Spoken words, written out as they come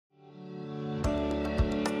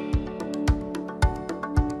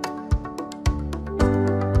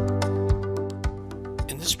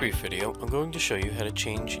this brief video, I'm going to show you how to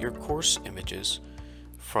change your course images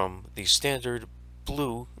from the standard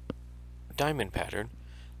blue diamond pattern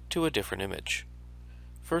to a different image.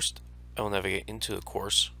 First, I will navigate into the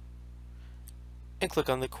course and click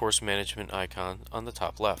on the course management icon on the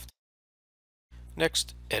top left.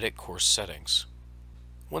 Next, edit course settings.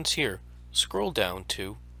 Once here, scroll down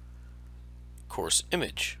to course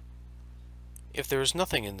image. If there is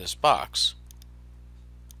nothing in this box,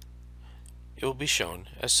 it will be shown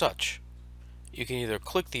as such. You can either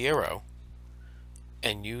click the arrow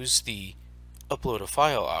and use the upload a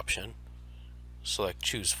file option, select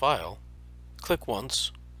choose file, click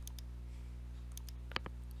once,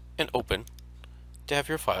 and open to have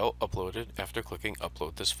your file uploaded after clicking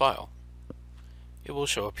upload this file. It will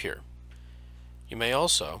show up here. You may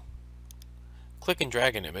also click and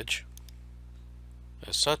drag an image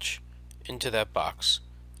as such into that box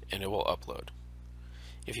and it will upload.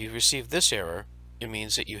 If you receive this error, it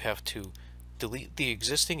means that you have to delete the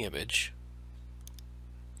existing image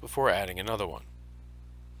before adding another one.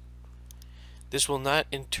 This will not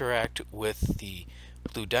interact with the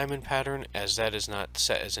blue diamond pattern, as that is not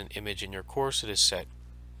set as an image in your course, it is set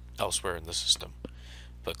elsewhere in the system.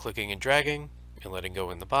 But clicking and dragging and letting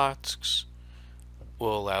go in the box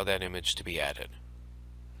will allow that image to be added.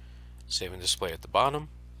 Save and display at the bottom.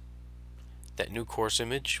 That new course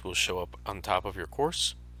image will show up on top of your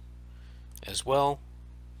course, as well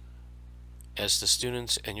as the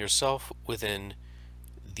students and yourself within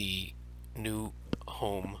the new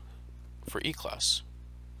home for eClass.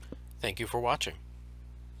 Thank you for watching.